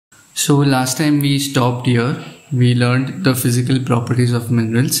So last time we stopped here, we learned the physical properties of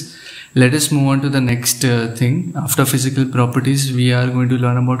minerals. Let us move on to the next thing. After physical properties, we are going to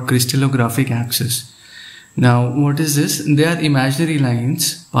learn about crystallographic axis. Now, what is this? They are imaginary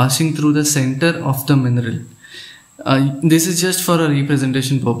lines passing through the center of the mineral. This is just for a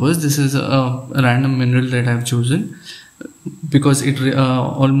representation purpose. This is a random mineral that I have chosen because it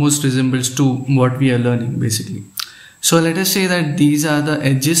almost resembles to what we are learning basically. So let us say that these are the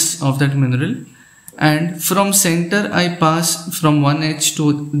edges of that mineral, and from center I pass from one edge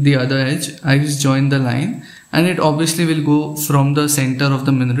to the other edge. I just join the line and it obviously will go from the center of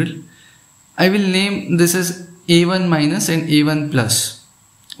the mineral. I will name this as A1 minus and A1 plus.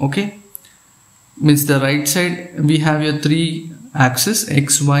 Okay, means the right side we have your three axes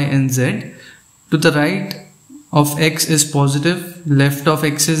X, Y and Z. To the right of X is positive, left of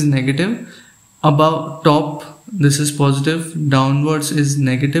X is negative, above top this is positive, downwards is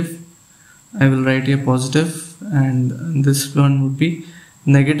negative. I will write here positive and this one would be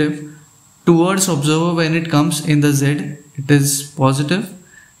negative. Towards observer, when it comes in the Z, it is positive,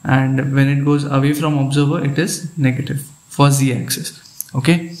 and when it goes away from observer, it is negative for Z axis.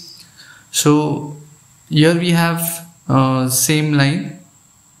 Okay, so here we have same line.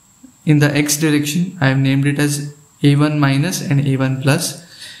 In the X direction, I have named it as A1 minus and A1 plus.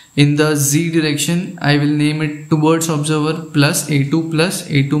 In the Z direction, I will name it towards observer plus A2 plus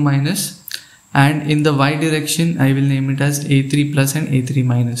A2 minus, and in the Y direction I will name it as A3 plus and A3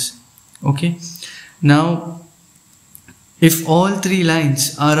 minus. Okay, now if all three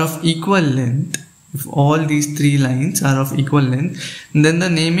lines are of equal length, then the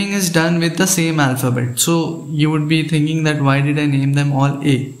naming is done with the same alphabet. So you would be thinking that why did I name them all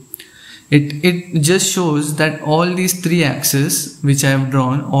A? It just shows that all these three axes which I have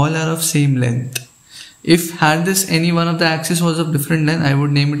drawn all are of same length. If had this any one of the axes was of different length, I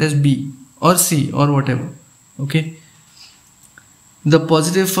would name it as B or C or whatever. Okay, the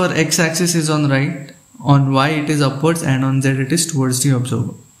positive for X axis is on right, on Y it is upwards, and on Z it is towards the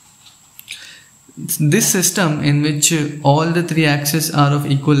observer. This system in which all the three axes are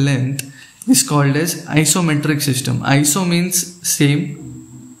of equal length is called as isometric system. Iso means same.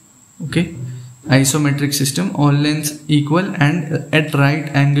 Okay, isometric system, all lengths equal and at right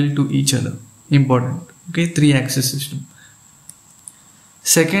angle to each other. Important. Okay, three axis system.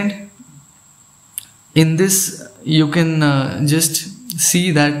 Second, in this you can just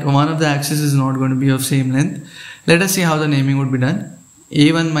see that one of the axes is not going to be of same length. Let us see how the naming would be done.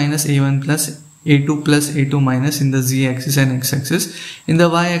 A1 minus A1 plus, A2 plus A2 minus in the Z axis and X axis. In the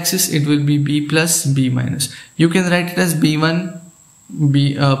Y axis it will be B plus B minus. You can write it as B1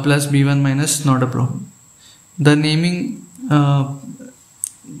 B plus B1 minus, not a problem. The naming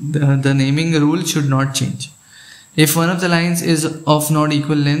the naming rule should not change. If one of the lines is of not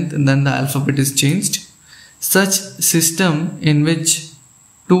equal length, then the alphabet is changed. Such system in which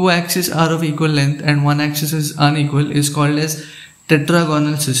two axes are of equal length and one axis is unequal is called as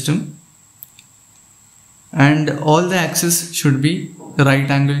tetragonal system, and all the axes should be right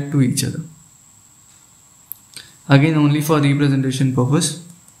angled to each other. Again, only for representation purpose.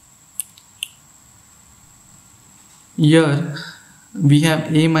 Here we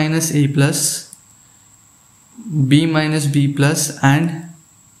have A minus A plus, B minus B plus and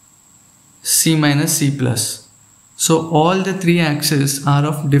C minus C plus. So all the three axes are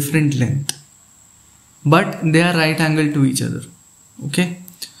of different length, but they are right angled to each other. Okay,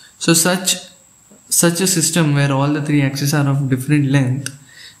 so such a system where all the three axes are of different length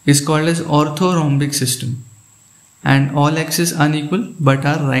is called as orthorhombic system, and all axes unequal but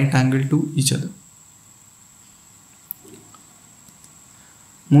are right angled to each other.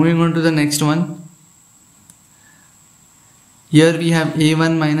 Moving on to the next one. Here we have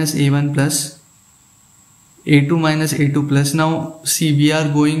A1 minus A1 plus, A2 minus A2 plus. Now see, we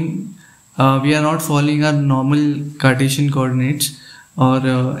are not following our normal Cartesian coordinates or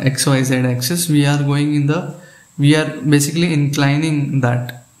XYZ axis. We are basically inclining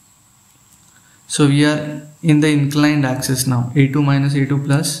that. So we are in the inclined axis now. A2 minus A2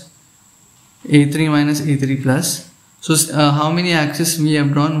 plus, A3 minus A3 plus. So how many axes we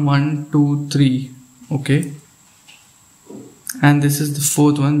have drawn? 1, 2, 3. Okay, and this is the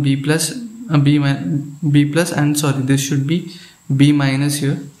fourth one, B plus, B plus, and sorry, this should be B minus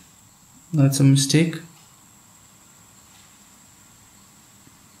here. That's a mistake.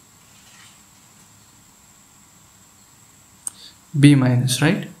 B minus,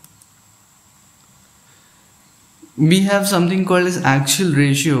 right? We have something called as axial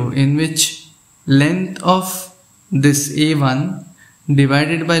ratio, in which length of this A1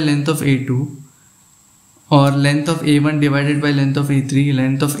 divided by length of A2 or length of A1 divided by length of A3,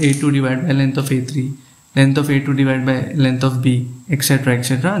 length of A2 divided by length of A3, length of A2 divided by length of B, etc.,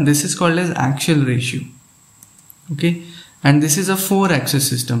 etc. This is called as axial ratio. Okay, and this is a 4-axis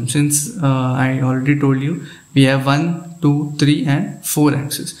system. Since I already told you we have 1, 2, 3 and 4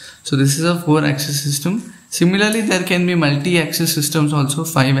 axis. So this is a 4-axis system. Similarly, there can be multi-axis systems also,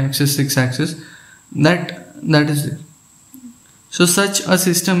 5-axis, 6-axis. That is there. So such a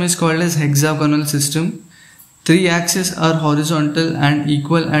system is called as hexagonal system. 3 axes are horizontal and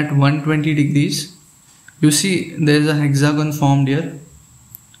equal at 120 degrees. You see there is a hexagon formed here,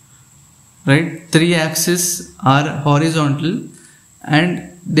 right? 3 axes are horizontal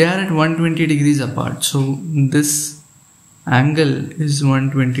and they are at 120 degrees apart. So this angle is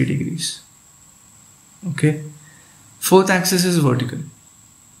 120 degrees. Okay. 4th axis is vertical.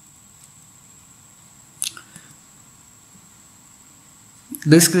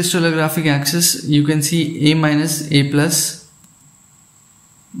 This crystallographic axis, you can see A minus A plus,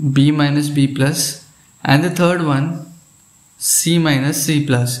 B minus B plus, and the third one C minus C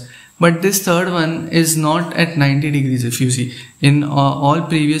plus. But this third one is not at 90 degrees. If you see in all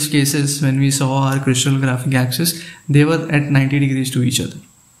previous cases when we saw our crystallographic axis, they were at 90 degrees to each other,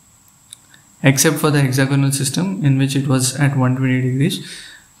 except for the hexagonal system in which it was at 120 degrees.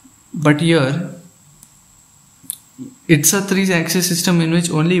 But here it's a 3-axis system in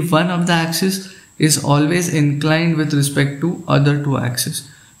which only one of the axis is always inclined with respect to other 2 axes.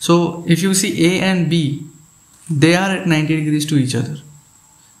 So if you see A and B, they are at 90 degrees to each other.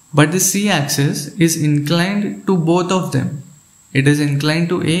 But the C axis is inclined to both of them. It is inclined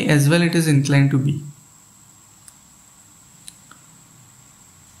to A as well it is inclined to B.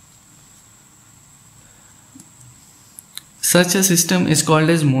 Such a system is called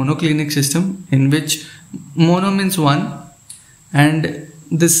as monoclinic system, in which mono means one and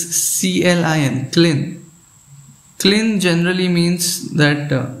this CLIN, clin. Clin generally means that,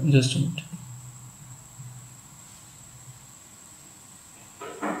 just a minute.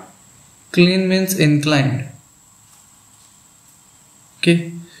 Clin means inclined.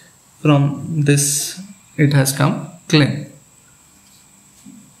 Okay, from this it has come, clin.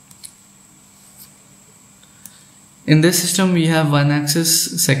 In this system we have 1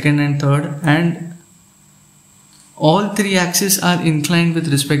 axis, 2nd and 3rd, and all 3 axes are inclined with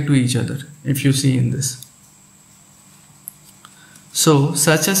respect to each other, if you see in this. So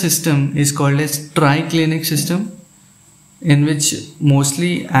such a system is called as triclinic system, in which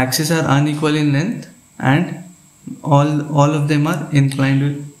mostly axes are unequal in length and all of them are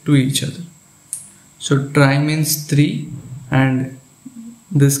inclined to each other. So tri means 3 and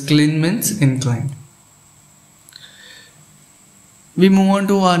this clin means inclined. We move on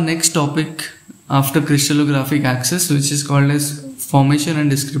to our next topic after crystallographic axis, which is called as formation and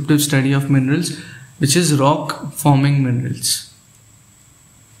descriptive study of minerals, which is rock forming minerals.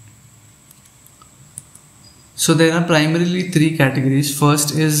 So there are primarily 3 categories.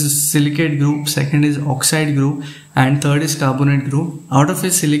 First is silicate group, second is oxide group, and third is carbonate group. Out of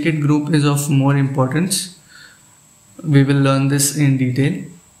which silicate group is of more importance. We will learn this in detail.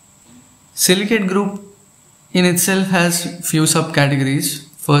 Silicate group in itself has few subcategories.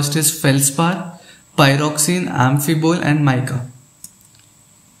 First is Felspar, Pyroxene, Amphibole and Mica.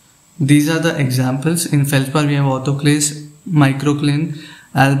 These are the examples. In Felspar we have autoclase, microcline,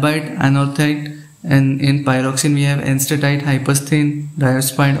 albite, anorthite, and in Pyroxene we have enstatite, hypersthene,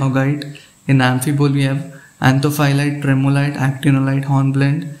 diaspide, augite. In Amphibole we have anthophyllite, tremolite, actinolite,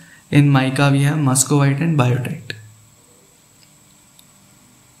 hornblende. In Mica we have muscovite and biotite.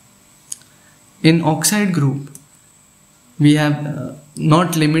 In oxide group, we have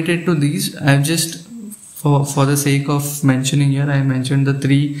not limited to these. I have just for the sake of mentioning here, I mentioned the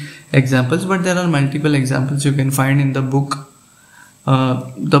 3 examples, but there are multiple examples you can find in the book.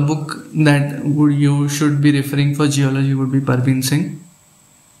 The book that you should be referring for geology would be Parveen Singh.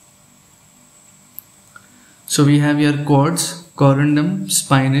 So we have here quartz, corundum,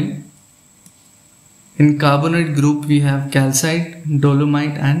 spinel. In carbonate group we have calcite,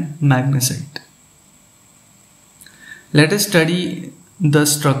 dolomite and magnesite. Let us study the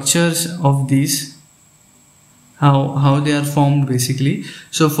structures of these, how they are formed basically.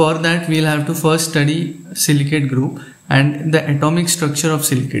 So for that we will have to first study silicate group and the atomic structure of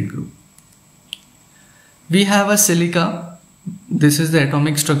silicate group. We have a silica. This is the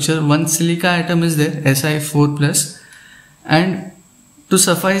atomic structure. One silica atom is there, Si4+, and to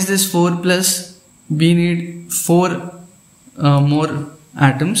suffice this 4+, we need 4 more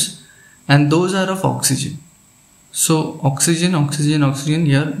atoms, and those are of oxygen. So oxygen, oxygen, oxygen,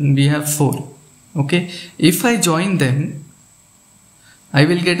 here we have 4. Okay, if I join them, I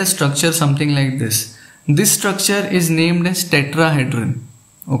will get a structure something like this. This structure is named as tetrahedron.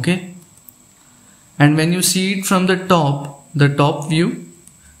 Okay, and when you see it from the top view,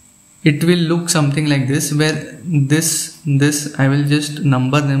 it will look something like this, where this I will just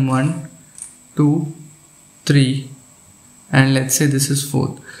number them 1, 2, 3, and let's say this is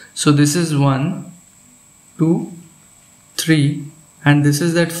 4th. So this is 1, 2, 3, and this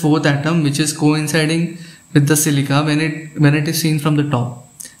is that 4th atom which is coinciding with the silica when it is seen from the top.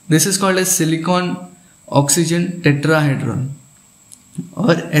 This is called as silicon oxygen tetrahedron,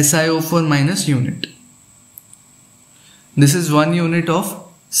 or SiO4 minus unit. This is 1 unit of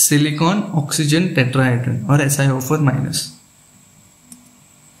silicon oxygen tetrahedron, or SiO4 minus.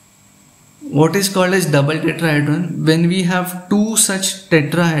 What is called as double tetrahedron? When we have 2 such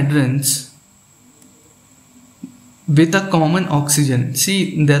tetrahedrons with a common oxygen.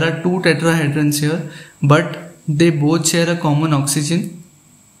 See, there are 2 tetrahedrons here, but they both share a common oxygen,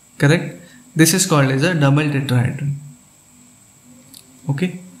 correct? This is called as a double tetrahedron.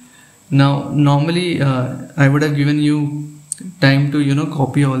 Okay. Now, normally I would have given you time to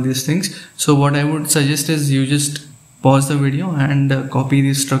copy all these things. So what I would suggest is you just pause the video and copy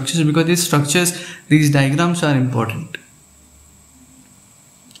these structures, because these diagrams are important.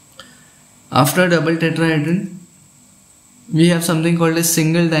 After double tetrahedron, we have something called a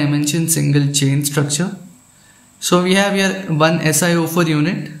single dimension single chain structure. So we have here one SiO4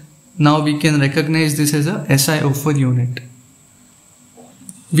 unit. Now we can recognize this as a SiO4 unit.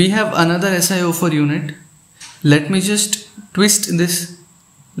 We have another SiO4 unit. Let me just twist this,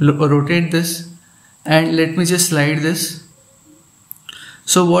 rotate this, and let me just slide this.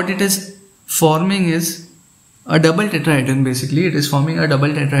 So what it is forming is a double tetrahedron. Basically it is forming a double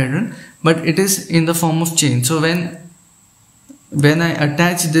tetrahedron, but it is in the form of chain. So when I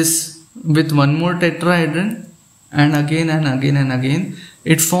attach this with one more tetrahedron and again,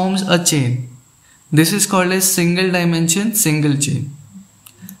 it forms a chain. This is called as single dimension single chain,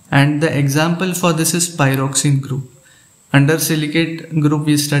 and the example for this is Pyroxene group. Under Silicate group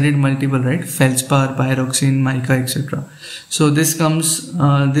we studied multiple, right? Felspar, Pyroxene, Mica, etc. So this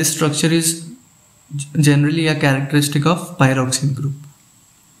structure is generally a characteristic of Pyroxene group.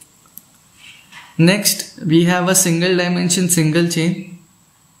 Next, we have a single dimension single chain.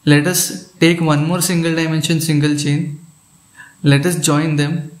 Let us take one more single dimension single chain. Let us join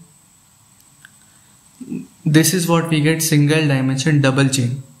them. This is what we get, single dimension double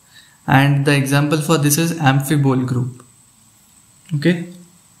chain. And the example for this is Amphibole group. Okay.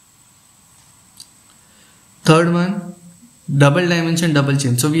 Third one, double dimension double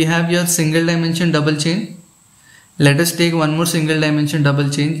chain. So we have here single dimension double chain. Let us take one more single dimension double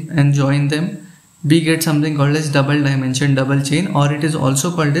chain and join them. We get something called as double dimension double chain, or it is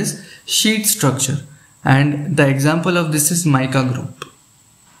also called as sheet structure. And the example of this is Mica group.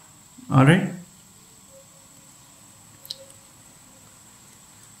 Alright.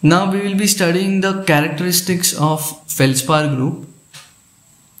 Now we will be studying the characteristics of Felspar group.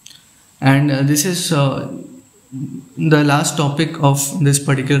 And this is the last topic of this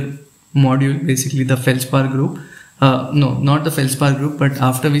particular module, basically the Felspar group. No, not the Felspar group, but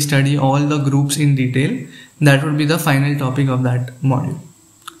after we study all the groups in detail, that would be the final topic of that module.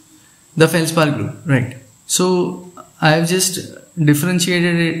 The Felspar group, right. So I have just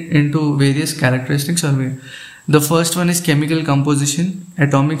differentiated it into various characteristics. The first one is chemical composition,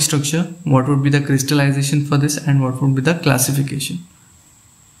 atomic structure, what would be the crystallization for this, and what would be the classification.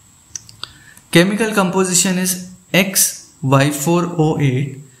 Chemical composition is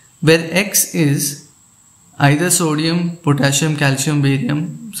XY4O8, where X is either sodium, potassium, calcium,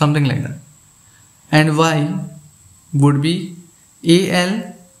 barium, something like that, and Y would be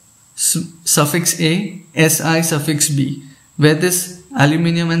Al suffix A, Si suffix B, where this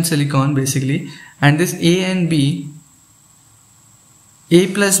aluminium and silicon basically, and this A and B, A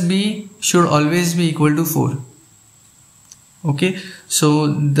plus B should always be equal to 4. Okay, so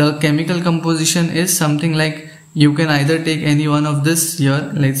the chemical composition is something like, you can either take any one of this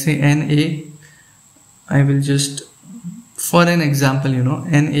here, let's say Na, I will just, for an example, Na,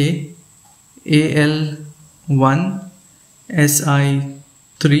 Al1,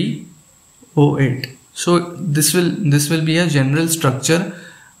 Si3, O8. So this will be a general structure,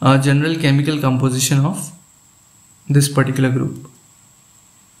 general chemical composition of this particular group.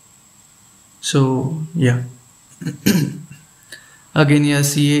 So yeah. Again here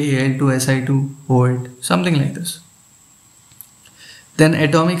Ca, Al2, Si2, O8, something like this. Then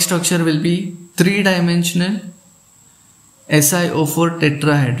atomic structure will be 3-dimensional SiO4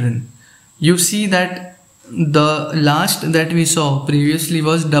 tetrahedron. You see that the last that we saw previously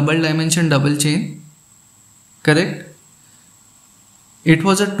was double dimension double chain, correct? It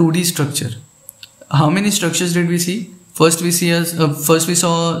was a 2D structure. how many structures did we see? First we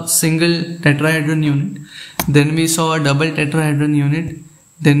saw a single tetrahedron unit, then we saw a double tetrahedron unit,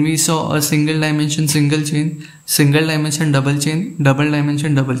 then we saw a single dimension single chain, single dimension double chain, double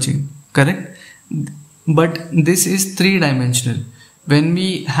dimension double chain, correct? But this is three-dimensional. When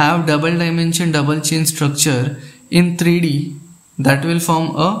we have double dimension double chain structure in 3D, that will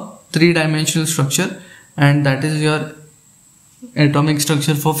form a three-dimensional structure, and that is your atomic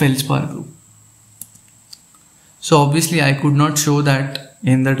structure for Felspar group. So obviously I could not show that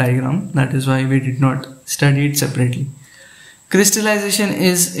in the diagram, that is why we did not study it separately. Crystallization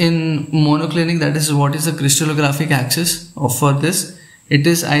is in monoclinic, that is what is the crystallographic axis for this. It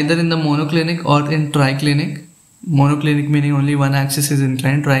is either in the monoclinic or in triclinic. Monoclinic meaning only one axis is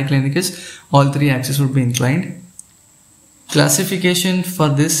inclined, triclinic is all three axes would be inclined. Classification for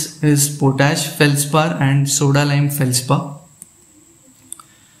this is potash Felspar and soda lime Felspar.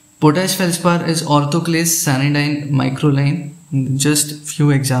 Potash Felspar is orthoclase, sanidine, microline, just few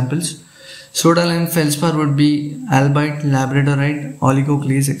examples. Soda lime Felspar would be albite, labradorite,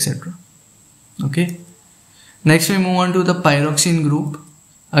 oligoclase, etc. Okay. Next we move on to the pyroxene group.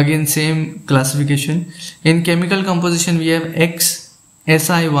 Again same classification. In chemical composition we have X,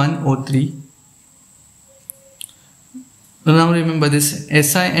 Si1O3. Now remember this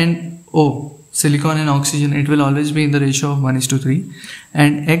Si and O, silicon and oxygen, it will always be in the ratio of 1:3,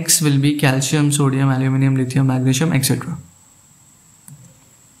 and X will be calcium, sodium, aluminium, lithium, magnesium, etc.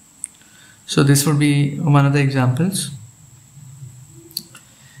 So this would be one of the examples.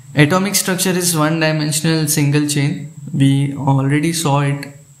 Atomic structure is one-dimensional single chain. We already saw it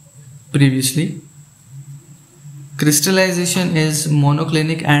previously. Crystallization is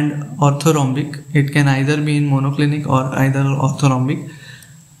monoclinic and orthorhombic. It can either be in monoclinic or either orthorhombic.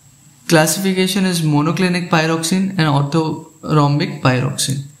 Classification is monoclinic pyroxene and orthorhombic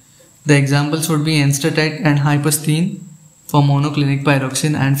pyroxene. The examples would be enstatite and hypersthene for monoclinic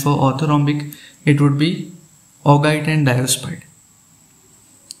pyroxene, and for orthorhombic it would be augite and diospide.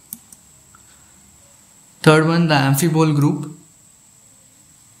 Third one, the Amphibole group.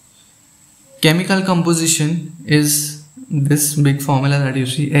 Chemical composition is this big formula that you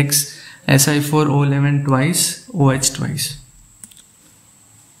see, X Si4O11 twice, OH twice.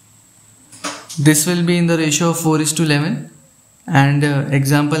 This will be in the ratio of 4:11, and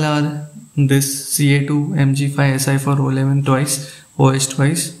example are this Ca2Mg5 Si4O11 twice, OH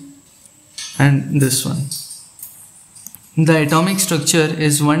twice, and this one. The atomic structure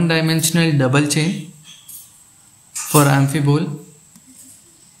is one-dimensional double chain for Amphibole.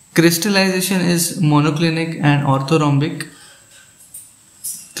 Crystallization is monoclinic and orthorhombic.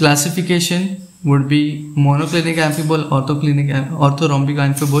 Classification would be monoclinic amphibole, orthorhombic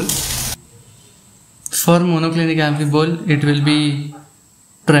amphibole. For monoclinic amphibole, it will be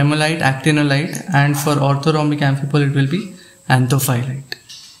tremolite, actinolite, and for orthorhombic amphibole, it will be anthophyllite.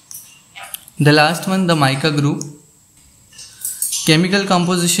 The last one, the Mica group. Chemical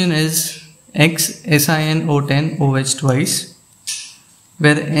composition is X SiNO10 OH twice,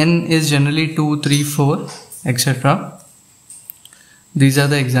 where N is generally 2, 3, 4, etc. These are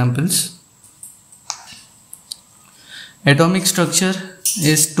the examples. Atomic structure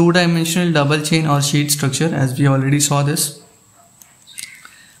is two-dimensional double chain or sheet structure, as we already saw this.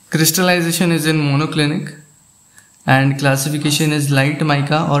 Crystallization is in monoclinic, and classification is light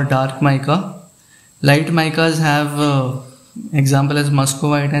mica or dark mica. Light micas have example as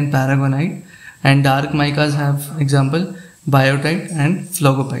muscovite and paragonite, and dark micas have example biotite and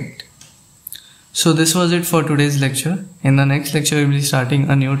phlogopite. So this was it for today's lecture. In the next lecture we will be starting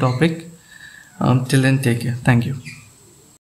a new topic. Till then, take care. Thank you.